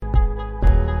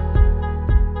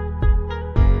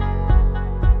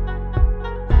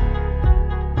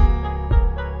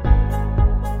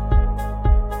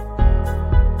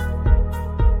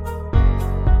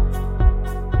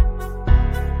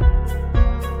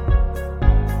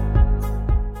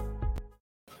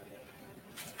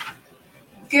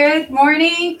Good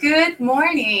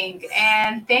morning,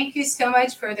 and thank you so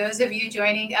much for those of you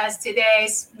joining us today.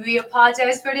 We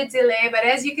apologize for the delay, but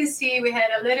as you can see, we had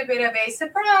a little bit of a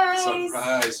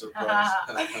surprise. Surprise.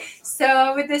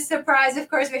 So, with this surprise, of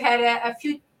course, we had a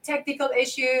few technical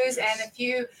issues and a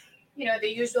few, the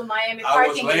usual Miami I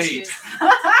was parking late. issues.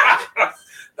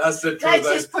 That's the truth. Let's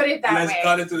just put it that Let's way.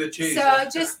 cut it to the chase. So,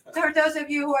 just for those of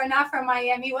you who are not from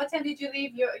Miami, what time did you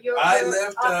leave your I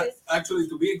left, office? actually,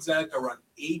 to be exact, around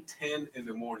 8:10 in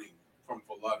the morning from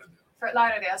Fort Lauderdale. Fort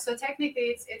Lauderdale. So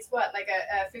technically, it's what, like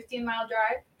a 15-mile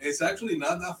drive? It's actually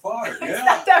not that far. It's Yeah.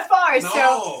 not that far. No.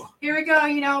 So here we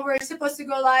go. We're supposed to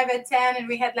go live at 10, and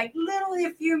we had like literally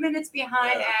a few minutes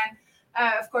behind. Yeah.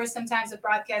 And of course, sometimes the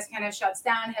broadcast kind of shuts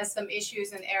down, has some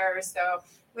issues and errors. So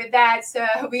with that,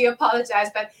 we apologize.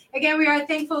 But again, we are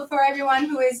thankful for everyone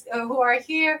who are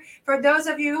here. For those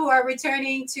of you who are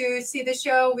returning to see the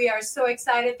show, we are so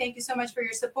excited. Thank you so much for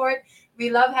your support. We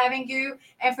love having you.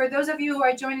 And for those of you who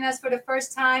are joining us for the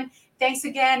first time, thanks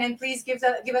again. And please give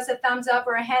us a thumbs up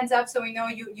or a hands up so we know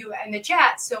you in the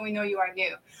chat, so we know you are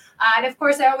new. And of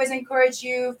course, I always encourage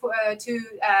you to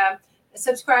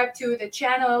subscribe to the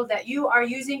channel that you are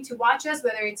using to watch us,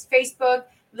 whether it's Facebook,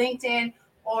 LinkedIn,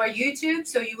 or YouTube,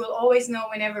 so you will always know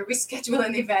whenever we schedule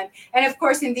an event. And of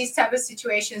course, in these type of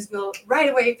situations, we'll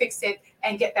right away fix it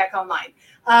and get back online.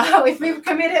 If we've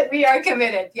committed, we are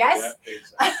committed. Yes?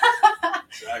 Yeah,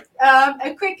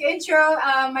 exactly. A quick intro.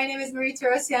 My name is Marie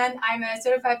Terosian. I'm a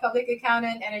certified public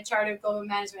accountant and a chartered global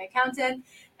management accountant,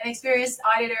 an experienced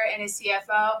auditor and a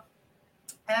CFO.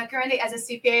 Currently, as a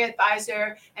CPA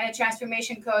advisor and a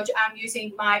transformation coach, I'm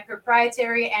using my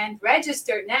proprietary and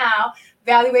registered now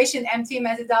valuation MT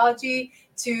methodology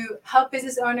to help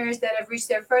business owners that have reached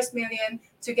their first million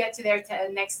to get to their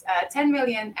next 10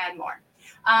 million and more.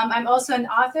 I'm also an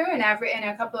author, and I've written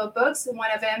a couple of books.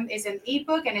 One of them is an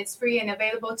ebook, and it's free and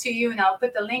available to you, and I'll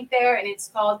put the link there, and it's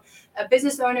called A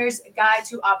Business Owner's Guide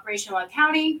to Operational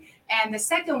Accounting. And the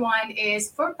second one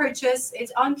is for purchase.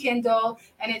 It's on Kindle,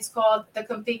 and it's called The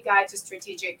Complete Guide to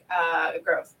Strategic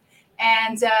Growth.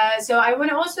 And so I want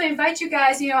to also invite you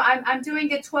guys, I'm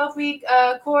doing a 12-week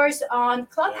course on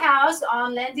Clubhouse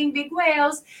on landing big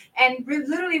whales, and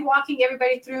literally walking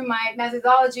everybody through my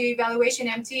methodology, Valuation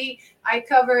MT. I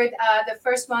covered the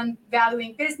first one,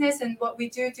 valuing business and what we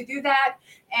do to do that.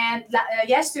 And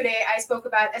yesterday I spoke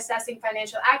about assessing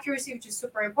financial accuracy, which is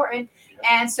super important.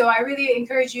 And so I really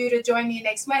encourage you to join me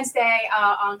next Wednesday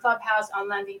on Clubhouse on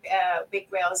Landing Big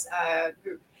Whales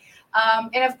group.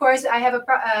 And of course, I have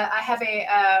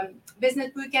a business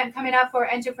bootcamp coming up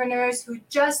for entrepreneurs who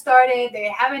just started. They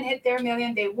haven't hit their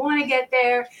million. They want to get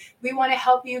there. We want to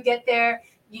help you get there.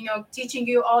 Teaching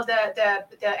you all the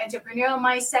entrepreneurial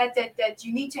mindset that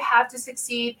you need to have to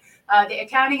succeed, the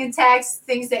accounting and tax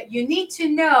things that you need to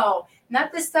know,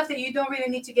 not the stuff that you don't really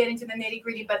need to get into the nitty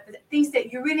gritty, but the things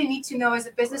that you really need to know as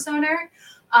a business owner.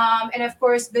 And of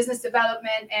course, business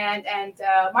development and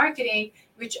marketing,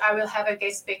 which I will have a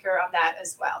guest speaker on that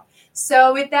as well.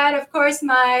 So with that, of course,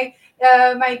 my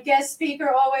guest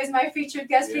speaker, always my featured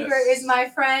guest speaker, is my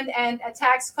friend and a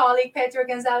tax colleague, Pedro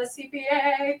Gonzalez,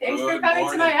 CPA. Thanks for coming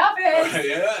to my office.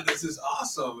 Yeah, this is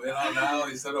awesome. Now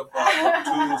instead of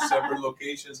two separate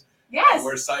locations, yes,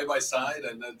 we're side by side,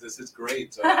 and this is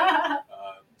great. A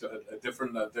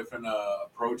different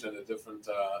approach and a different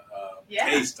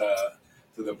taste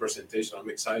to the presentation. I'm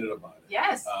excited about it.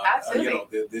 Yes,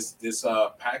 absolutely. This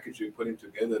package you're putting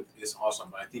together is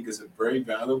awesome. I think it's very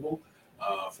valuable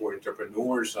for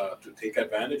entrepreneurs to take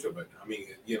advantage of it. I mean,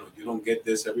 you don't get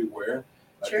this everywhere.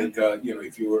 True. I think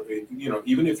if you were,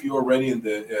 even if you're already in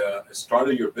the start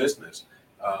of your business,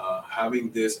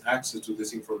 having this access to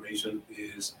this information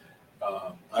is.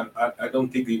 I don't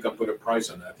think you can put a price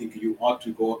on it. I think you ought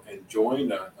to go and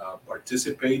join,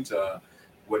 participate.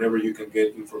 Whenever you can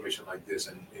get information like this,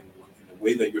 and in the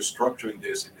way that you're structuring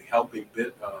this and helping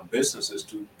businesses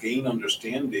to gain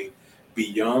understanding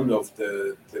beyond of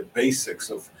the basics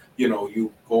of,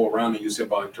 you go around and you say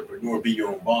about entrepreneur, be your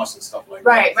own boss and stuff like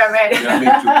that.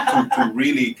 Right. To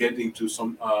really get into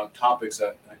some topics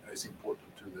that is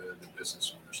important to the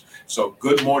business owners. So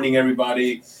good morning,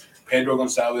 everybody. Pedro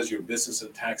Gonzalez, your business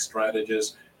and tax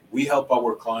strategist. We help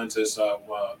our clients as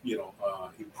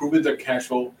improving their cash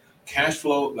flow,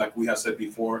 like we have said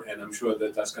before, and I'm sure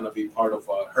that's going to be part of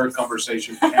her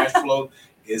conversation. Cash flow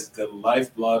is the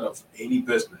lifeblood of any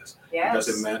business. Yes. It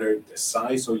doesn't matter the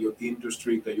size or your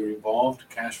industry that you're involved,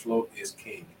 cash flow is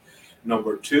king.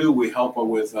 Number two, we help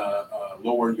with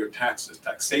lowering your taxes.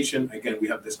 Taxation, again, we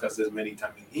have discussed this many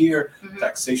times in here. Mm-hmm.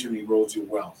 Taxation erodes your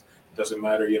wealth. Doesn't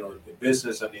matter, the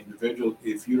business and individual.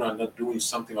 If you are not doing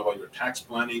something about your tax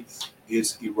planning,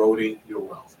 it's eroding your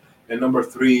wealth. And number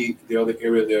three, the other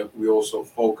area that we also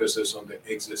focus is on the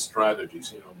exit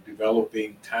strategies.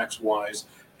 Developing tax-wise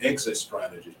exit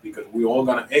strategies, because we all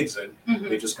gonna exit.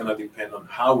 They're just gonna depend on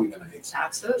how we're gonna exit.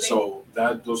 Absolutely. So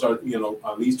those are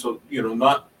at least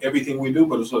not everything we do,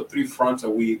 but those are three fronts that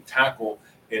we tackle,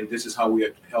 and this is how we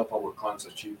help our clients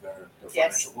achieve their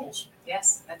financial goals.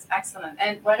 Yes, that's excellent.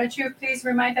 And why don't you please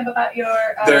remind them about your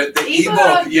the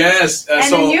ebook? Yes,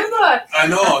 and the new book. I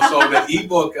know. So the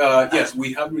ebook, yes,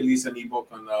 we have released an ebook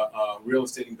on real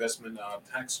estate investment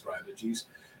tax strategies.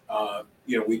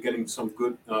 We're getting some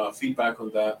good feedback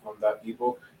on that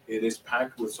ebook. It is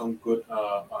packed with some good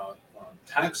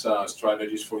tax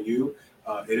strategies for you.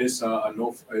 It is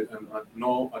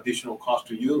no additional cost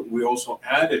to you. We also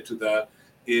added to that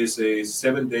is a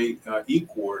 7-day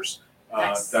e-course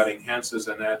that enhances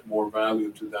and adds more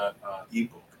value to that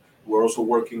ebook. We're also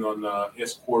working on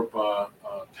S Corp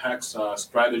tax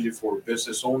strategy for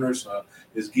business owners.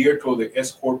 It's geared toward the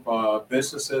S Corp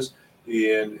businesses.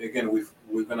 And again,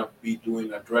 we're going to be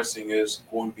addressing is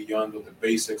going beyond the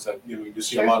basics that, you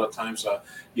see a lot of times,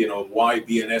 why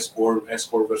be an S Corp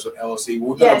versus LLC.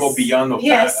 We're going to go beyond of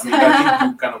that. I mean, I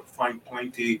think you kind of find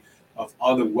plenty of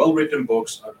other well-written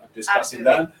books discussing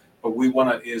that, but we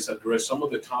want to address some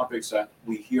of the topics that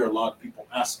we hear a lot of people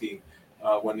asking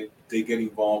when they get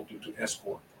involved into S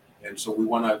Corp. And so we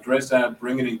want to address that,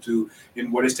 bring it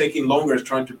in what is taking longer is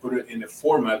trying to put it in a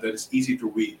format that is easy to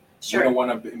read. Sure. We don't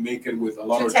want to make it with a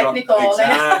lot of technical.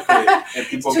 Exactly. And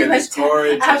people get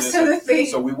discouraged. Absolutely.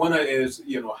 So we want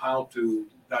to how to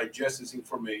digest this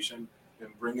information and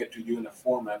bring it to you in a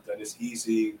format that is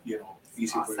easy,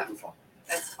 easy for you to follow.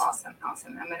 That's awesome.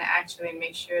 I'm going to actually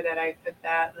make sure that I put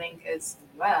that link as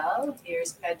well.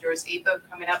 Here's Pedro's ebook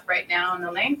coming up right now on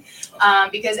the link.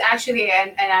 Because actually,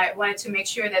 and I wanted to make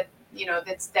sure that,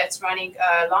 that's running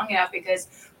long enough, because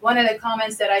one of the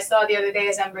comments that I saw the other day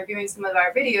as I'm reviewing some of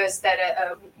our videos that,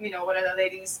 one of the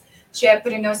ladies, she had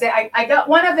put in notes that I got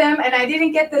one of them and I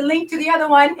didn't get the link to the other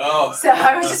one. Oh. So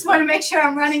I just want to make sure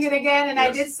I'm running it again. And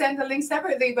I did send the link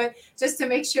separately, but just to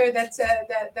make sure that's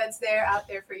there out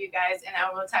there for you guys. And I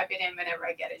will type it in whenever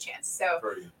I get a chance. So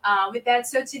with that,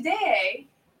 so today,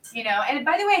 and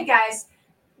by the way, guys,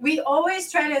 we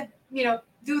always try to,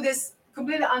 do this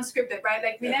completely unscripted, right?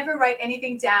 Like we never write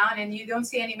anything down and you don't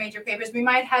see any major papers. We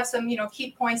might have some,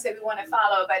 key points that we want to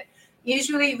follow, but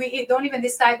usually we don't even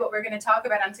decide what we're going to talk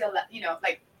about until,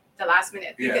 like the last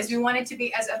minute, because we want it to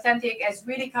be as authentic as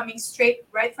really coming straight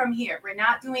right from here. We're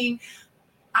not doing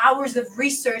hours of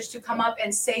research to come up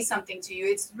and say something to you.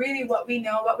 It's really what we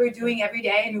know, what we're doing every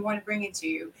day, and we want to bring it to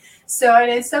you. So,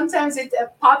 and then sometimes it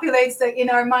populates in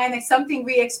our mind like something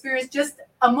we experienced just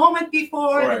a moment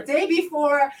before, the day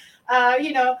before,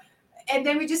 and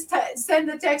then we just send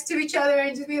the text to each other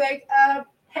and just be like,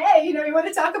 hey, you want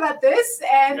to talk about this?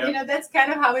 And, that's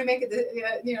kind of how we make it,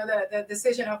 the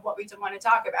decision of what we want to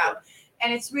talk about. Right.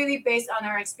 And it's really based on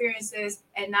our experiences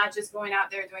and not just going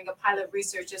out there doing a pile of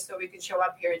research just so we can show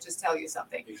up here and just tell you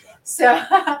something.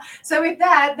 Exactly. So with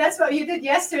that, that's what you did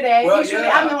yesterday. Well, usually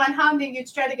I'm the one hounding you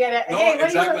to try to get it. Hey,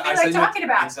 what are you like talking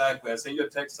about? Exactly. I sent you a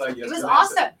text yesterday. It was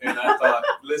awesome. And I thought,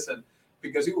 listen,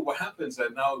 because what happens is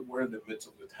that now we're in the midst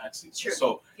of the tax season. True.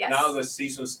 So now the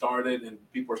season started and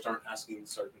people are starting asking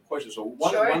certain questions. So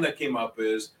one that came up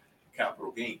is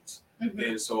capital gains. Mm-hmm.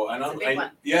 And so and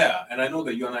I know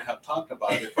that you and I have talked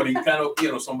about it, but it kind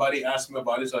of somebody asked me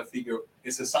about it, so I figure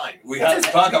it's a sign. We have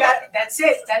to talk about it. That's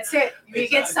it. We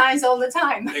get signs all the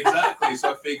time. Exactly.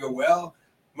 So I figure, well,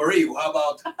 Marie, how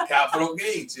about capital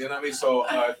gains? You know what I mean? So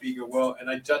I figure, and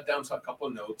I jot down a couple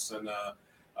of notes and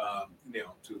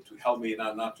to help me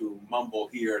not to mumble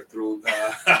here through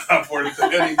 40 to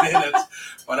 30 minutes.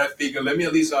 But I figure let me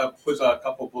at least put a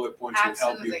couple bullet points to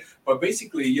help you. But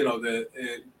basically,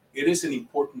 it is an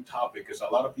important topic because a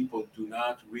lot of people do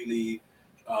not really,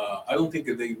 I don't think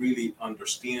that they really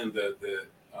understand the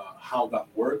how that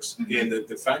works, and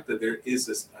the fact that there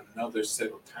is another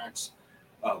set of tax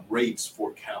rates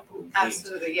for capital gains.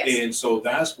 Absolutely, yes. And so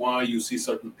that's why you see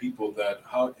certain people that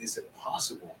how is it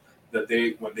possible that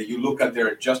you look at their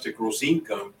adjusted gross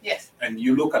income, and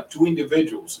you look at two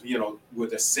individuals,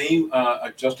 with the same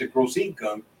adjusted gross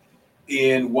income,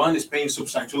 and one is paying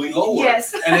substantially lower.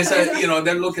 Yes. And it's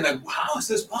they're looking at how is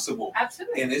this possible?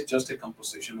 Absolutely. And it's just a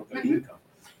composition of the income.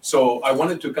 So I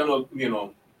wanted to kind of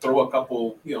throw a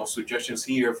couple suggestions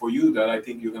here for you that I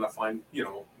think you're gonna find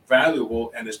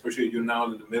valuable, and especially you're now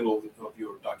in the middle of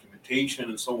your documentation education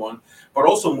and so on, but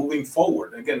also moving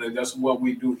forward. Again, that's what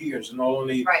we do here. It's not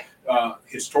only Right.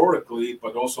 Historically,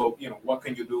 but also, what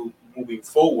can you do moving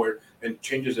forward and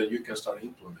changes that you can start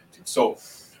implementing. So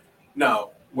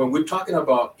now, when we're talking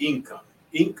about income,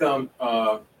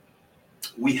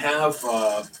 we have,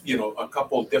 a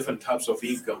couple of different types of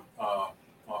income.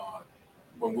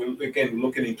 When we're again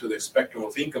looking into the spectrum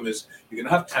of income, is you can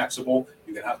have taxable,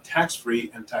 you can have tax-free,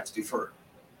 and tax-deferred.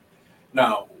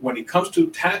 Now, when it comes to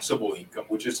taxable income,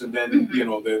 which is then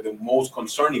the most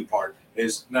concerning part,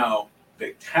 is now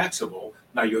the taxable.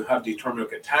 Now you have determined,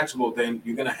 okay, taxable. Then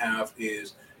you're gonna have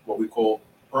is what we call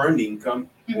earned income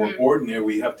or ordinary.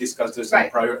 We have discussed this in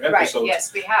prior episodes. Right.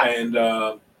 Yes, we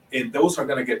have. And those are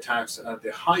gonna get taxed at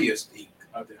the highest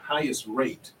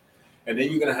rate. And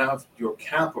then you're gonna have your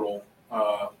capital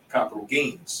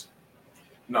gains.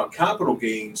 Now, capital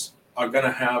gains are going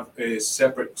to have a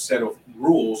separate set of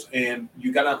rules, and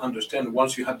you got to understand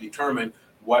once you have determined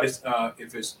what is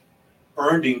if it's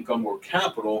earned income or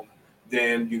capital,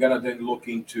 then you got to then look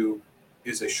into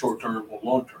is it short term or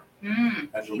long term.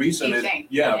 And the reason is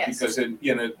because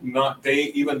not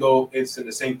they, even though it's in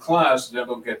the same class, they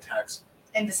don't get taxed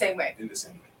in the same way.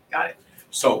 Got it.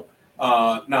 So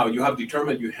now you have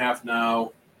determined you have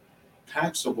now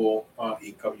taxable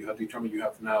income. You have determined you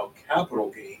have now capital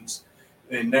gains.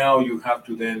 And now you have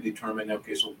to then determine,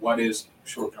 okay, so what is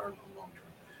short-term and long-term?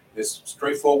 It's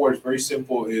straightforward, it's very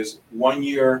simple, is 1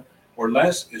 year or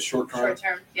less is short-term.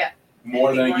 Short-term, yeah.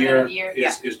 More than a year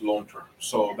is long-term.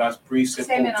 So that's pretty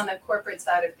simple. Same on the corporate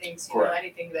side of things,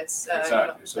 anything that's...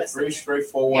 exactly, so it's very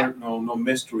straightforward, no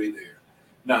mystery there.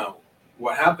 Now,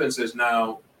 what happens is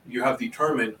now you have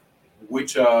determined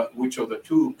which of the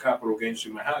two capital gains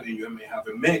you may have, and you may have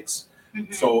a mix.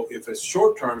 So if it's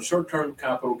short-term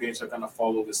capital gains are going to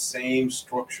follow the same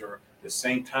structure, the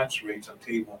same tax rates and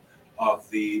table of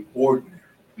the ordinary.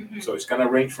 So it's going to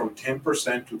range from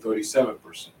 10% to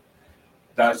 37%.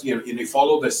 That's and they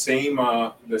follow the same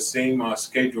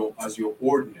schedule as your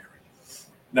ordinary.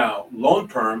 Now,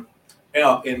 long-term,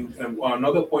 and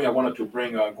another point I wanted to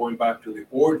bring, going back to the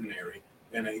ordinary,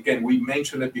 and again we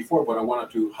mentioned it before, but I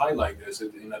wanted to highlight this.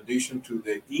 In addition to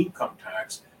the income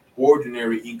tax,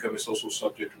 ordinary income is also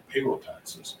subject to payroll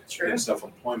taxes and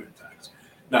self-employment tax.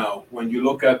 Now, when you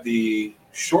look at the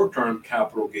short-term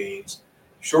capital gains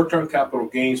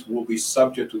will be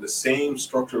subject to the same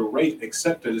structural rate,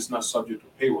 except that it's not subject to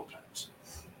payroll tax.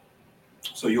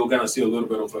 So you're going to see a little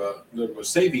bit of a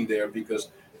saving there because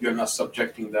you're not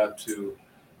subjecting that to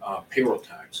payroll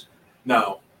tax.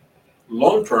 Now,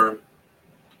 long-term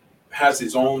has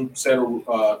its own set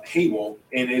of table,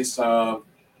 and it's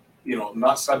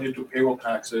not subject to payroll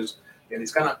taxes, and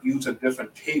it's gonna use a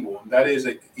different table. And that is,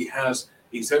 it has,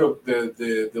 instead of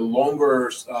the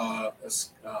longer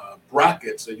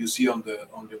brackets that you see on the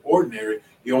ordinary,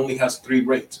 it only has 3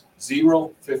 rates: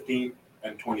 0, 15,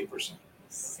 and 20%.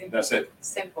 That's it.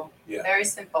 Simple. Yeah. Very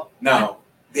simple. Now,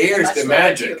 there's the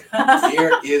magic.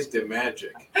 There is the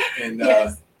magic, and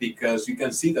because you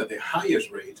can see that the highest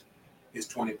rate is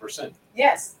 20%.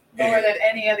 Yes. Lower than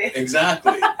any other.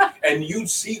 Exactly. And you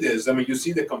see this. I mean, you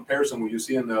see the comparison when you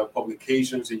see in the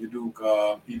publications, and you do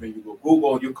even you go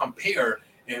Google, you compare,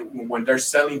 and when they're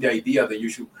selling the idea that you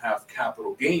should have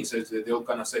capital gains, they're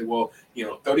gonna say, well,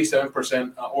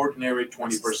 37% ordinary,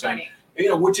 20%,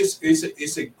 which is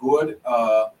a good.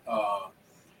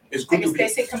 It's good to be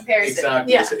basic comparison.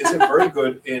 Exactly. Yeah. It's a very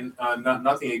good, and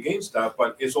nothing against that,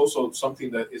 but it's also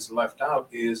something that is left out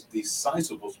is the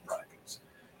sizable brackets.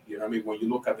 I mean, when you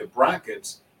look at the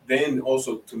brackets, then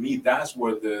also to me that's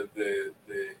where the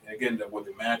where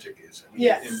the magic is. I mean,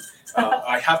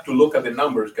 I have to look at the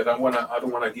numbers because I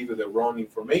don't want to give you the wrong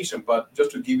information, but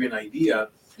just to give you an idea,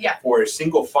 for a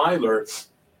single filer,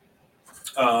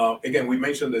 again we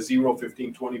mentioned the 0,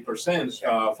 15,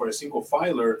 20%. For a single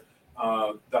filer,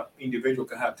 the individual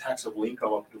can have taxable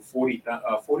income up to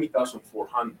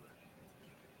 40,400.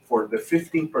 For the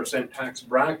 15% tax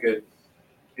bracket,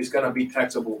 it's going to be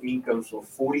taxable income from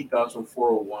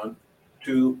 40,401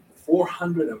 to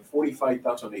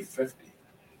 445,850.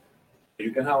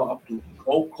 You can have up to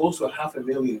close to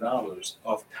 $500,000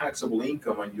 of taxable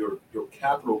income, and your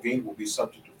capital gain will be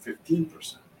subject to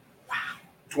 15%. Wow.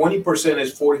 20%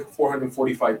 is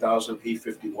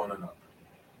 445,851 and up.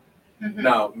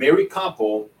 Now, married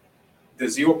couple, the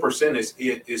 0%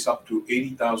 is up to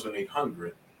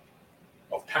 80,800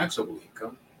 of taxable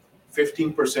income.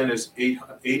 15% is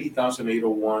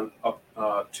 80,801 up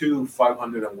to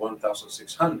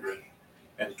 501,600,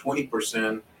 and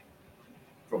 20%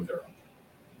 from there up.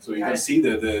 So you can see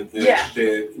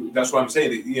that's what I'm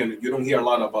saying. You don't hear a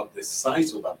lot about the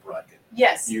size of that bracket.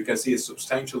 Yes. You can see it's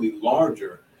substantially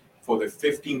larger for the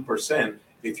 15%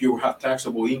 if you have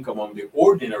taxable income on the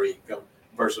ordinary income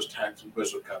versus tax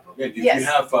versus capital gain. If you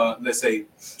have, let's say,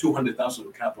 200,000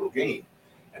 of capital gain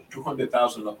and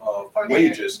 200,000 of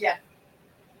wages,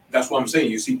 that's what I'm saying.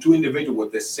 You see two individuals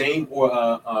with the same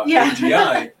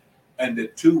AGI, and the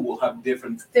two will have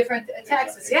different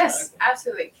taxes. Yes,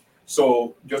 absolutely.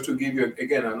 So just to give you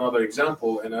again another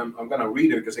example, and I'm going to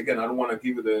read it because again I don't want to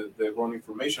give you the wrong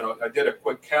information. I did a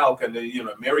quick calc, and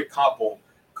a married couple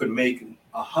could make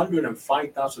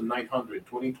 $105,900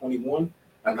 2021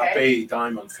 and not pay a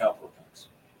dime on capital tax.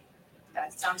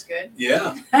 That sounds good.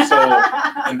 Yeah. So,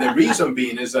 and the reason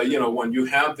being is that when you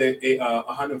have the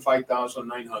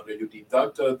 $105,900, you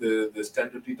deduct the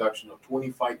standard deduction of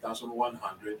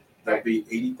 $25,100, that'd be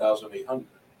 $80,800.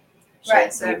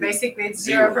 Right, so basically it's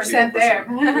 0% there.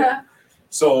 Yeah.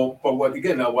 So, but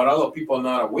what other people are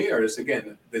not aware is,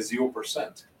 again, the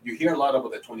 0%. You hear a lot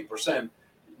about the 20%.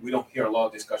 We don't hear a lot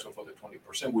of discussion for the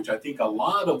 20%, which I think a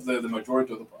lot of the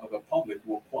majority of the public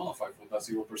will qualify for that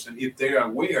 0% if they are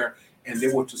aware and they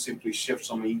were to simply shift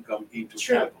some income into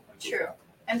capital. True.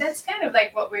 And that's kind of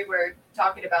like what we were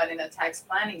talking about in a tax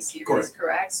planning series,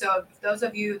 correct? So those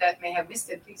of you that may have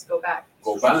missed it, please go back.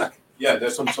 Yeah,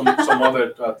 there's some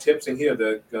other tips in here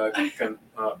that can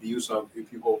be used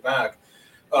if you go back.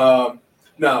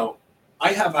 Now,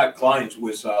 I have had clients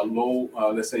with low,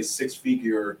 let's say,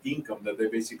 6-figure income that they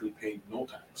basically pay no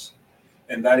tax,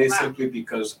 and that is simply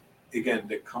because, again,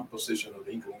 the composition of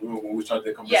the income. When we start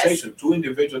the conversation, two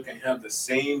individuals can have the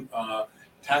same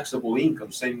taxable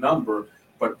income, same number,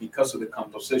 but because of the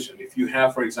composition. If you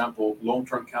have, for example,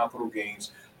 long-term capital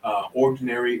gains,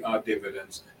 ordinary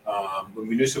dividends,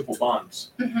 municipal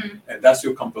bonds, and that's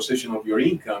your composition of your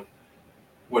income.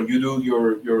 When you do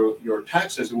your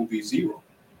taxes, it will be zero.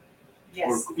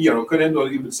 Yes. Or could end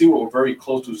up even zero or very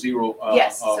close to zero.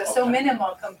 So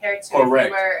minimal compared to if we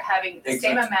were having the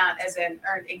same amount as an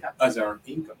earned income.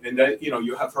 And that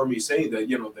you have heard me say that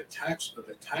the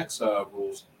tax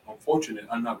rules, unfortunately,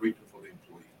 are not written for the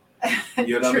employee.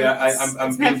 You know,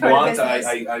 I'm being blunt.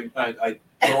 I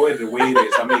throw it the way it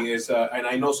is. I mean, it's and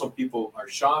I know some people are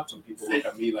shocked. Some people look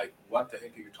at me like, "What the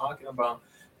heck are you talking about?"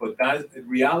 But the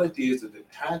reality is that the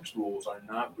tax rules are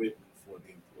not written for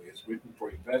the employee. It's written for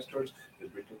investors.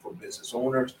 It's written for business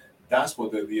owners. That's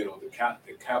what the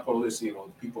capitalists,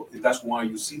 people. That's why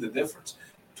you see the difference.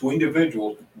 Two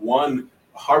individuals, one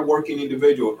hardworking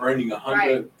individual earning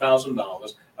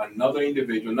 $100,000, another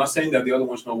individual. Not saying that the other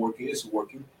one's not working. Is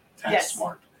working tax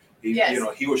smart.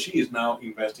 He or she is now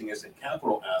investing as in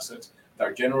capital assets that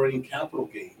are generating capital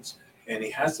gains, and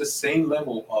it has the same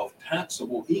level of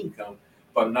taxable income,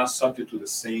 but not subject to the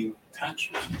same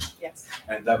tax rate. Yes.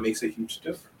 And that makes a huge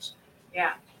difference.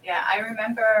 Yeah. I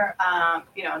remember,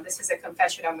 this is a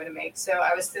confession I'm going to make. So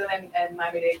I was still in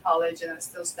Miami-Dade College, and I was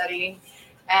still studying.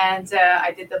 And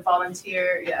I did the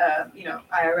volunteer,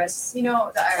 IRS, the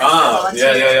IRS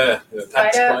volunteer. The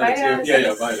tax volunteer.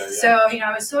 VITA. So,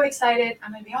 I was so excited.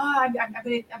 I'm going to be, I'm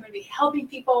going to be helping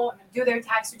people. I'm going to do their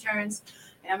tax returns.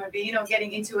 And I'm going to be,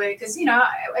 getting into it. Because,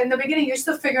 in the beginning, you're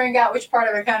still figuring out which part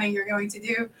of accounting you're going to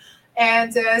do.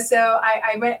 And so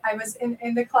I was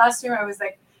in the classroom. I was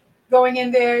like going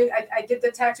in there. I did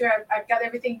the tax return. I got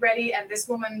everything ready. And this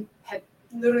woman had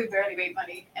literally barely made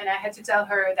money. And I had to tell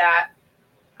her that,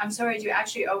 I'm sorry, you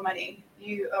actually owe money.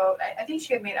 You owe, I think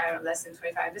she had made, less than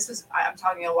 25. I'm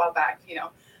talking a while back,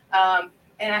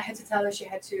 and I had to tell her she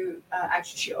had to,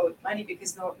 she owed money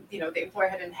because the employer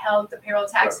hadn't held the payroll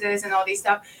taxes and all these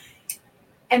stuff.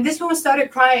 And this woman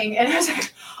started crying, and I was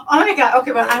like, oh my God,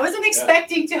 okay, well, I wasn't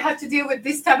expecting to have to deal with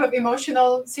this type of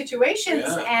emotional situations.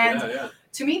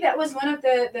 To me, that was one of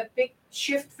the big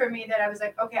shift for me that I was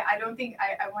like, okay, I don't think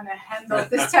I want to handle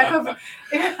this type of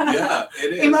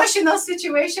emotional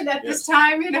situation at this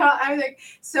time, I was like,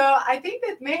 so I think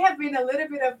that may have been a little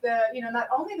bit of the, not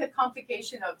only the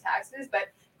complication of taxes,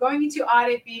 but going into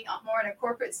audit, being more on a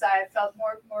corporate side, felt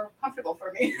more comfortable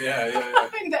for me.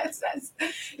 In that sense,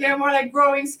 more like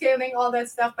growing, scaling, all that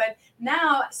stuff. But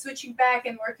now switching back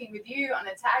and working with you on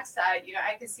the tax side,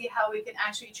 I can see how we can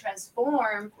actually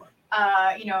transform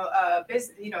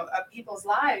people's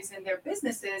lives and their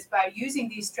businesses by using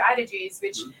these strategies,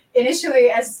 which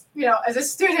initially, as a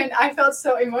student, I felt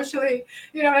so emotionally,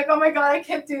 like, oh my God, I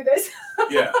can't do this.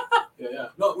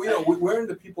 No, we're in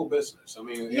the people business. I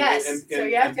mean, yes. So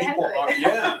you have to handle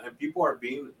it. And people are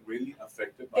being really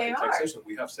affected by taxation.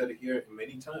 We have said it here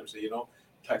many times.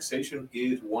 Taxation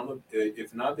is one of,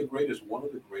 if not the greatest, one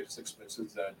of the greatest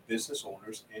expenses that business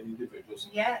owners and individuals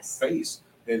face.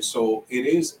 And so it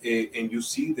is, and you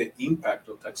see the impact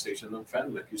of taxation on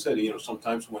family. Like you said,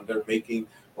 sometimes when they're making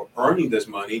or earning this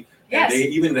money, and Yes. they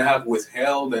even have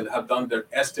withheld and have done their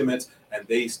estimates, and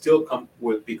they still come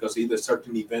with because either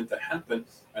certain event that happened,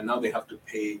 and now they have to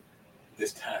pay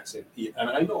this tax. And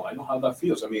I know how that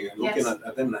feels. I mean, looking Yes.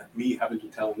 at them, at me having to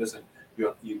tell them, listen,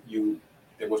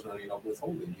 there was not enough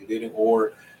withholding. You didn't,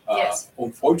 or Yes.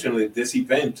 unfortunately, this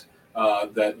event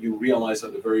that you realize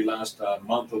at the very last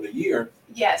month of the year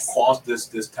Yes. caused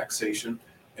this taxation,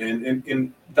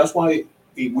 and that's why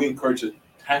we encourage a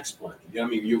tax planning. I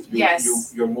mean,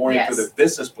 Yes. you're more into the Yes.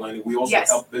 business planning. We also Yes.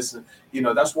 help business.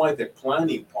 That's why the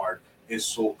planning part is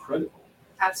so critical.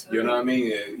 Absolutely. You know what I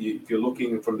mean? If you're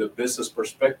looking from the business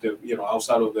perspective,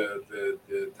 outside of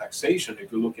the taxation,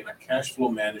 if you're looking at cash flow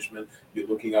management, you're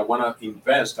looking, I want to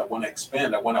invest, I want to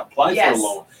expand, I want to apply for a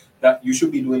loan. That you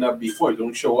should be doing that before.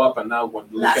 Don't show up and now when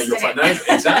you look at your financial,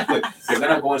 exactly, you're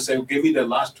gonna go and say, give me the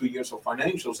last 2 years of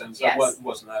financials, and say, well, it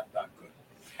was not that good.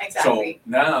 Exactly. So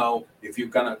now, if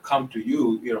you're gonna come to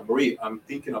you, Marie, I'm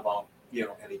thinking about, in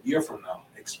a year from now,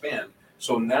 expand.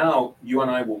 So now you and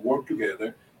I will work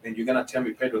together, and you're gonna tell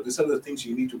me, Pedro, these are the things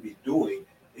you need to be doing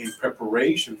in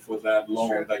preparation for that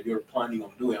loan that you're planning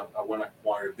on doing. I want to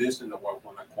acquire this, and I want to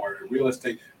acquire real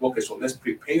estate. Okay, so let's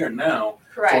prepare now.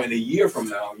 Correct. So in a year from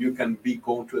now, you can be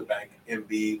going to the bank and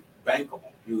be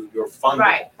bankable. You're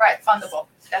fundable. Right, fundable.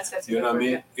 That's you know what I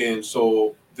mean. And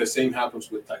so the same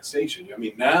happens with taxation. I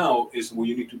mean, now is where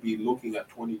you need to be looking at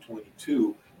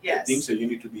 2022. Yes. The things that you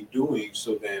need to be doing.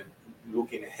 So then,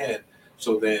 looking ahead.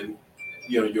 So then,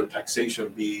 your taxation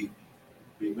be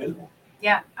minimal.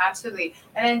 Yeah, absolutely.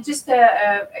 And then just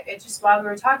while we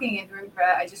were talking,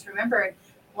 I just remembered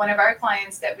one of our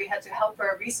clients that we had to help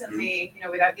her recently.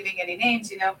 Without giving any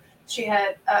names, she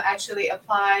had actually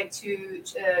applied to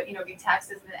be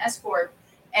taxed as an S corp,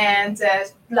 and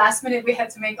last minute we had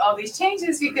to make all these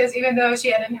changes because even though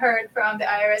she hadn't heard from the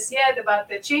IRS yet about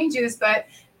the changes, but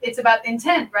it's about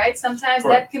intent, right? Sometimes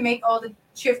that can make all the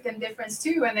shift and difference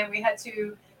too, and then we had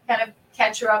to kind of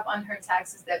catch her up on her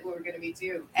taxes that we were going to be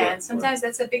due. And sometimes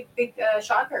that's a big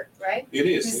shocker, right? It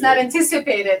is. It's not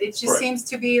anticipated. It just seems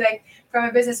to be like, from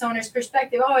a business owner's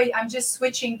perspective, I'm just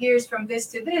switching gears from this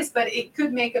to this, but it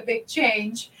could make a big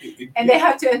change. And they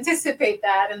have to anticipate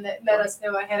that and let us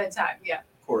know ahead of time. Yeah.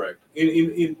 Correct.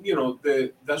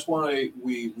 That's why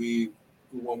we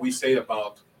when we say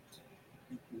about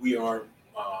we are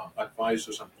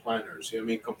advisors and planners,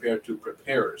 compared to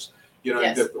preparers,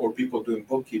 or people doing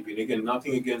bookkeeping. Again,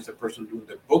 nothing against the person doing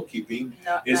the bookkeeping.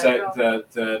 Is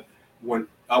that when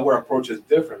our approach is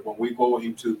different, when we go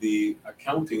into the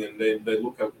accounting and they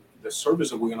look at the service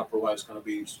that we're going to provide is going to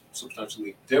be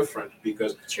substantially different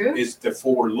because it's the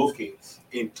forward-looking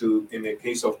in the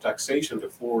case of taxation, the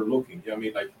forward-looking.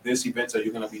 Like these events that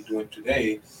you're going to be doing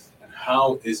today, and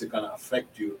how is it going to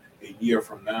affect you a year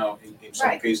from now? In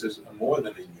some cases, more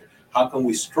than a year. How can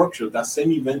we structure that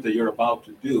same event that you're about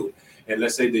to do? And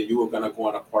let's say that you are going to go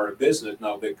and acquire a business.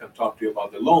 Now they can talk to you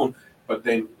about the loan, but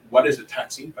then what is the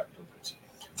tax impact of this?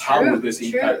 How will this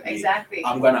impact me? Exactly.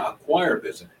 I'm going to acquire a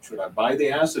business. Should I buy the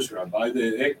assets? Should I buy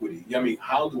the equity?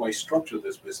 How do I structure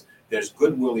this business? There's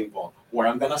goodwill involved. Or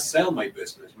I'm going to sell my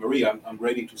business. Marie, I'm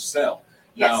ready to sell.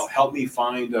 Yes. Now help me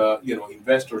find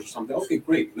investors or something. Okay,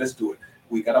 great. Let's do it.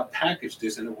 We got to package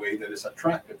this in a way that is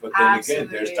attractive. But then again,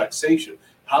 there's taxation.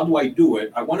 How do I do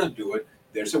it? I want to do it.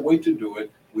 There's a way to do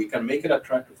it. We can make it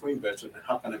attractive for investors. And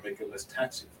how can I make it less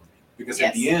taxing for me? Because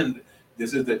at the end,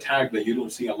 this is the tag that you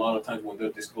don't see a lot of times when they're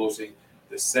disclosing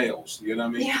the sales. You know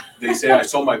what I mean? Yeah. They say, I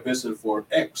sold my business for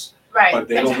X. Right. But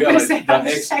they don't realize that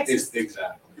X is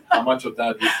exactly how much of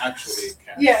that you actually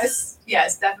cash.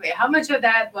 Yes, definitely. How much of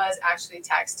that was actually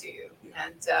taxed to you?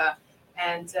 Yeah.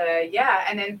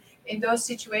 And then in those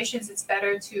situations, it's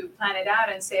better to plan it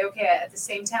out and say, okay, at the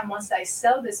same time, once I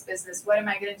sell this business, what am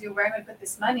I going to do? Where am I going to put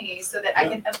this money so that I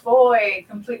can avoid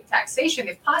complete taxation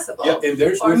if possible,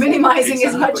 or minimizing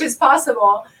as much as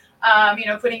possible?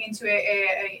 Putting into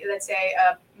let's say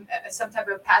some type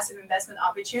of passive investment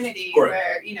opportunity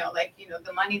where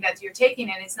the money that you're taking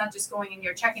in, it's not just going in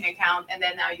your checking account and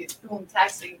then now you boom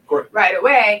taxing right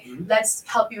away. Mm-hmm. Let's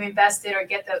help you invest it or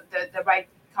get the right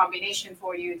combination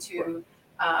for you to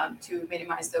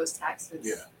minimize those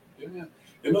taxes. Yeah.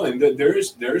 And there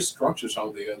is structures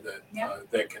out there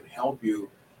that can help you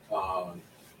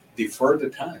defer the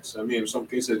tax. In some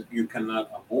cases you cannot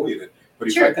avoid it. But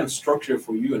if I can structure it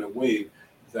for you in a way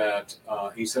that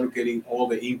instead of getting all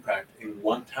the impact in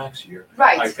one tax year,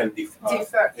 I can defer.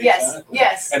 Exactly.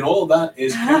 Yes. And all of that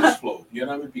is cash flow. You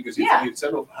know what I mean? Because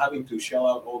instead of having to shell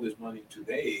out all this money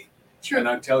today, True. And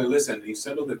I tell you, listen,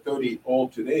 instead of the 30 all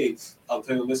today, I'll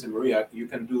tell you, listen, Maria, you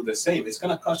can do the same. It's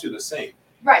going to cost you the same.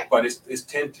 Right. But it's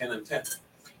 10, 10, and 10.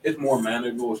 It's more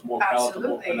manageable, it's more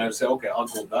palatable. Absolutely. And I say, okay, I'll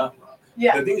go that route.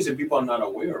 Yeah. The thing is that people are not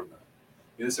aware of that.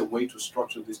 It is a way to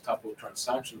structure this type of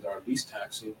transactions that are least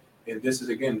taxing. And this is,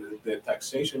 again, the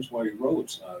taxation is what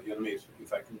erodes. You know what I mean?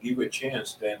 If I can give you a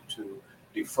chance then to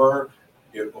defer,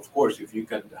 of course, if you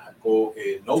can go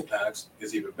a no tax,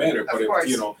 is even better. But if,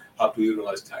 you know, how to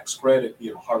utilize tax credit,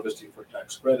 you know, harvesting for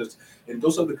tax credits. And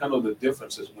those are the kind of the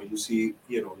differences when you see,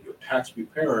 you know, your tax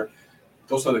preparer.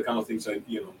 Those are the kind of things that,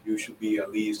 you know, you should be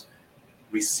at least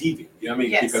receiving. You know what I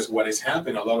mean? Because what is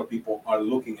happening, a lot of people are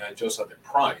looking at just at the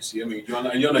price. You know what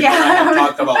I mean? You have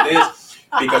talked about this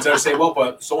because they're saying, well,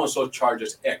 but so-and-so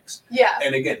charges X. Yeah.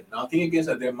 And again, nothing against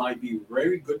that. There might be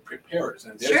very good preparers,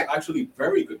 and there's actually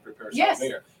very good preparers out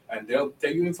there. And they'll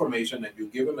tell you information, and you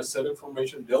give them a set of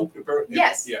information, they'll prepare.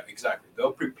 Yes. Yeah, exactly.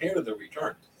 They'll prepare the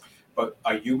return. But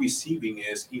are you receiving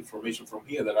is information from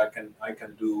here that I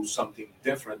can do something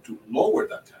different to lower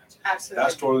that tax? Absolutely.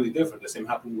 That's totally different. The same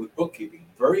happened with bookkeeping.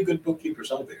 Very good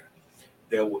bookkeepers out there.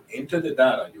 They will enter the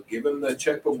data. You give them the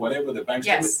checkbook, whatever, the bank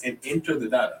statement, and enter the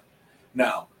data.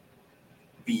 Now,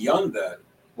 beyond that,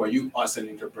 where you as an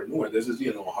entrepreneur, this is,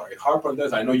 you know, harp on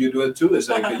this. I know you do it too. It's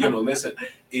like, you know, listen,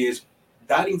 is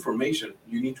that information,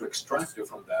 you need to extract it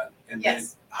from that. And then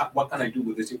what can I do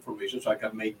with this information so I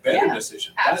can make better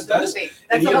decisions? Absolutely.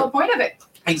 That's the whole point of it.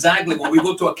 Exactly. When we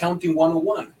go to accounting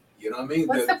 101, you know what I mean?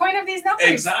 What's the point of these numbers?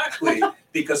 Exactly.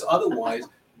 Because otherwise,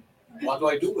 what do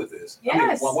I do with this? Yes. I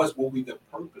mean, what will be the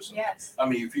purpose of it? I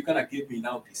mean, if you're going to give me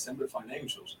now December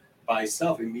financials by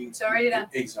itself, it means it's already done.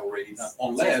 It's already done.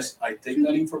 Unless I take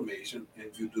that information and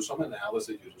you do some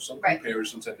analysis, you do some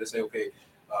comparisons, and they say, okay,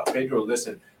 Pedro,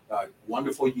 listen,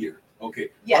 wonderful year. Okay,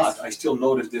 but I still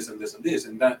notice this and this and this,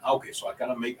 and that. Okay, so I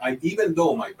gotta make. Even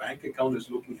though my bank account is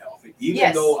looking healthy,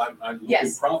 even though I'm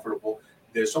looking profitable,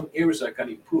 there's some areas I can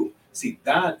improve. See,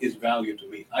 that is value to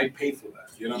me. I pay for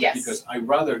that, you know, because I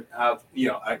rather have,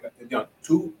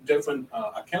 two different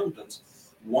accountants.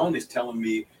 One is telling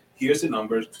me, here's the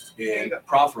numbers and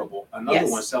profitable. Another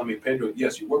one's telling me, Pedro,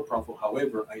 yes, you were profitable.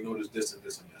 However, I noticed this and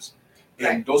this and this.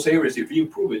 And those areas, if you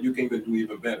improve it, you can even do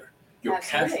even better. Your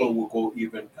cash flow will go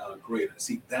even greater.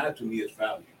 See, that to me is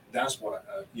value. That's what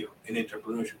an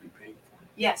entrepreneur should be paying for.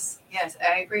 Yes,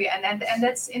 I agree, and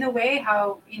that's in a way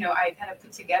how I kind of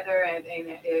put together and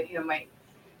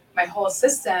my whole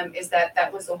system is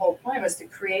that was the whole point, was to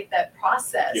create that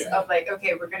process of like,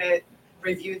 okay, we're gonna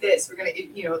review this, we're gonna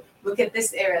look at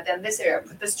this area, then this area,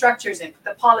 put the structures in, put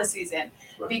the policies in,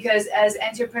 because as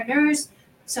entrepreneurs,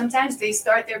 sometimes they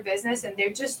start their business and they're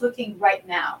just looking right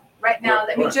now.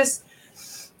 Let me just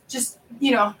swim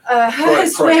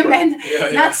and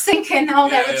not sink and all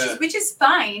that, which is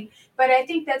fine. But I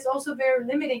think that's also very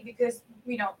limiting because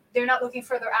they're not looking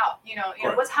further out.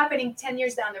 What's happening 10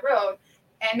 years down the road,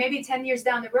 and maybe 10 years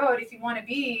down the road, if you want to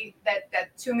be that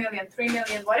 2 million, 3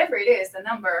 million, whatever it is, the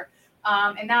number,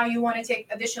 and now you want to take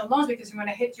additional loans because you want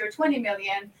to hit your 20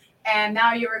 million. And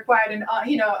now you're required an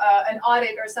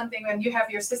audit or something, and you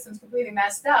have your systems completely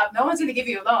messed up. No one's going to give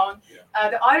you a loan.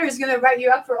 The auditor is going to write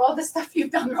you up for all the stuff you've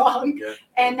done wrong,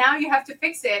 and now you have to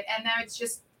fix it. And now it's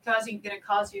just going to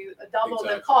cause you double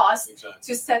the cost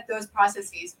to set those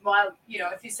processes. While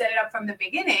if you set it up from the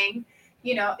beginning,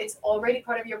 it's already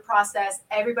part of your process.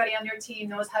 Everybody on your team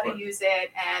knows how to use it,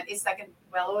 and it's like a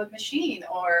well-oiled machine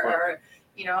or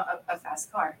a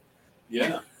fast car.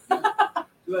 Yeah.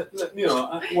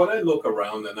 When I look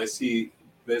around and I see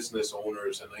business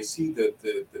owners and I see the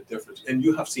difference, and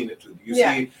you have seen it too. You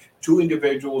see two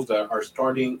individuals that are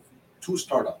starting two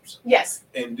startups. Yes.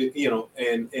 And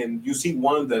and you see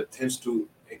one that tends to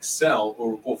excel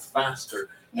or go faster.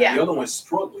 And the other one's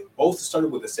struggling. Both started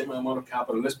with the same amount of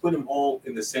capital. Let's put them all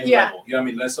in the same level. You know what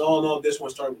I mean? This one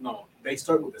started. No, they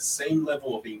start with the same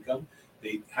level of income.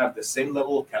 They have the same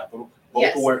level of capital.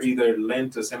 Both were either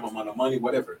lent the same amount of money,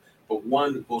 whatever. But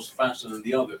one goes faster than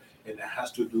the other, and it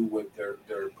has to do with their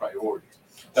priorities.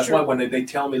 That's why when they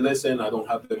tell me, listen, I don't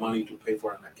have the money to pay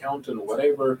for an accountant or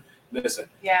whatever, listen,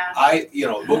 I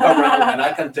look around and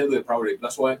I can tell you the priority.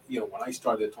 That's why when I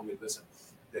started, they told me, listen,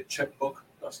 the checkbook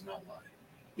does not lie.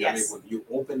 I mean, when you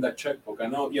open that checkbook, I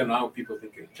know now people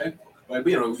think it's a checkbook, but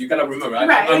you gotta remember,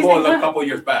 I'm going a couple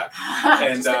years back,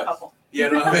 and just a couple. You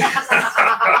know what I mean?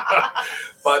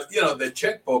 But the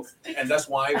checkbook, and that's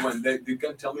why when you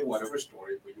can tell me whatever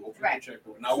story, when you open the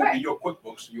checkbook, now will be your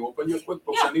QuickBooks. You open your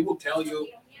QuickBooks, and it will tell you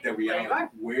the reality.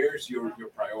 Where's your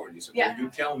priorities? So when you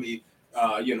tell me,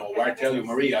 where I tell you,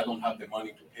 Maria, I don't have the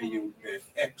money to pay you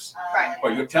X,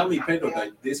 but you tell me, Pedro,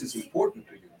 that this is important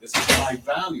to you. This is my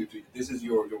value to you. This is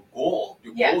your goal.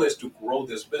 Your Yeah. goal is to grow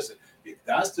this business. If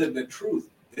that's the truth,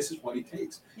 this is what it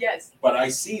takes. Yes. But I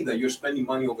see that you're spending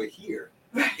money over here.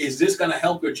 Right. Is this going to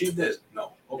help you achieve this?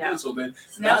 No. Okay, No. so then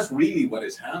No. that's really what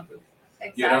is happening.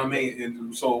 Exactly. You know what I mean?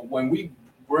 And so when we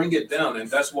bring it down, and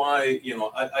that's why,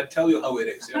 I tell you how it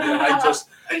is. I mean, I just,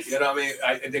 you know what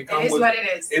I mean? They come It is with, what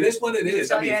it is. it is what it is.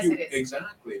 Tell I mean, you if as you, it is.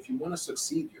 exactly. If you want to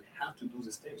succeed, you have to do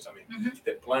these things. I mean, Mhm.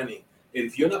 the planning.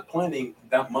 If you're not planning,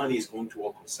 that money is going to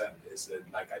Uncle Sam. It's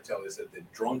like I tell, it's the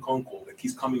drunk uncle that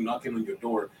keeps coming knocking on your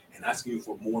door and asking you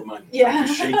for more money. Yeah. Trying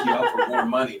to shake you up for more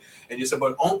money. And you say,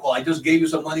 but uncle, I just gave you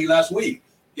some money last week.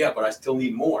 Yeah, but I still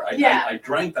need more. I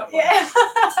drank that money.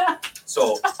 Yeah.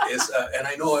 So it's and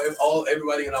I know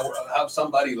everybody have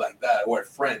somebody like that or a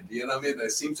friend. You know what I mean?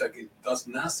 That seems like it does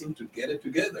not seem to get it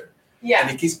together. Yeah. And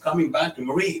it keeps coming back to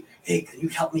Marie. Hey, can you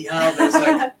help me out? And it's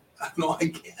like, no, I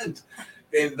can't.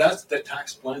 And that's the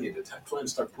tax planning. The tax plan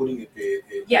start putting a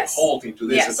Yes. halt into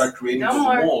this Yes. and start creating No those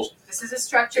more. walls. This is a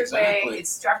structured Exactly. way. It's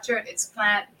structured. It's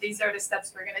planned. These are the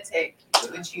steps we're going to take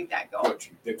to achieve that goal. To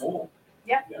achieve the goal.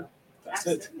 Yeah. Yeah. That's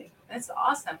it. Absolutely. That's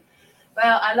awesome.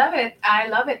 Well, I love it. I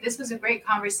love it. This was a great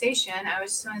conversation. I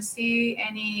was just want to see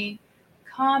any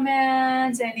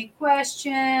comments, any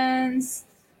questions.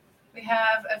 We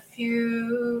have a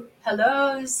few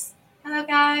hellos. Hello,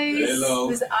 guys. Hello.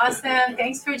 It was awesome.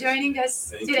 Thanks for joining us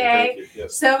Thank today. you.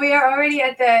 Yes. So we are already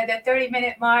at the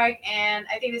 30-minute mark, and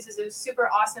I think this is a super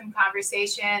awesome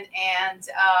conversation. And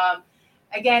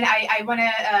again, I want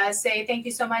to say thank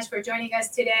you so much for joining us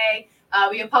today.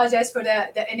 We apologize for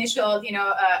the initial,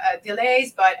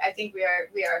 delays, but I think we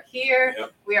are here.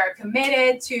 Yep. We are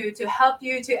committed to help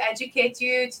you, to educate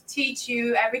you, to teach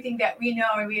you everything that we know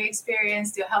and we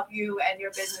experience to help you and your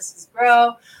businesses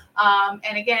grow.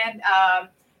 And again,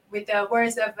 with the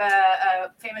words of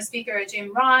a famous speaker,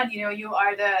 Jim Rohn, you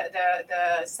are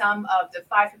the sum of the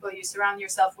 5 people you surround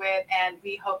yourself with, and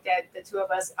we hope that the 2 of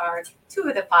us are 2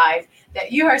 of the 5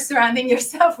 that you are surrounding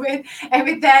yourself with. And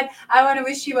with that, I want to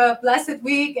wish you a blessed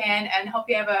week and hope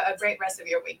you have a great rest of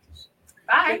your week.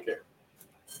 Bye. Take care.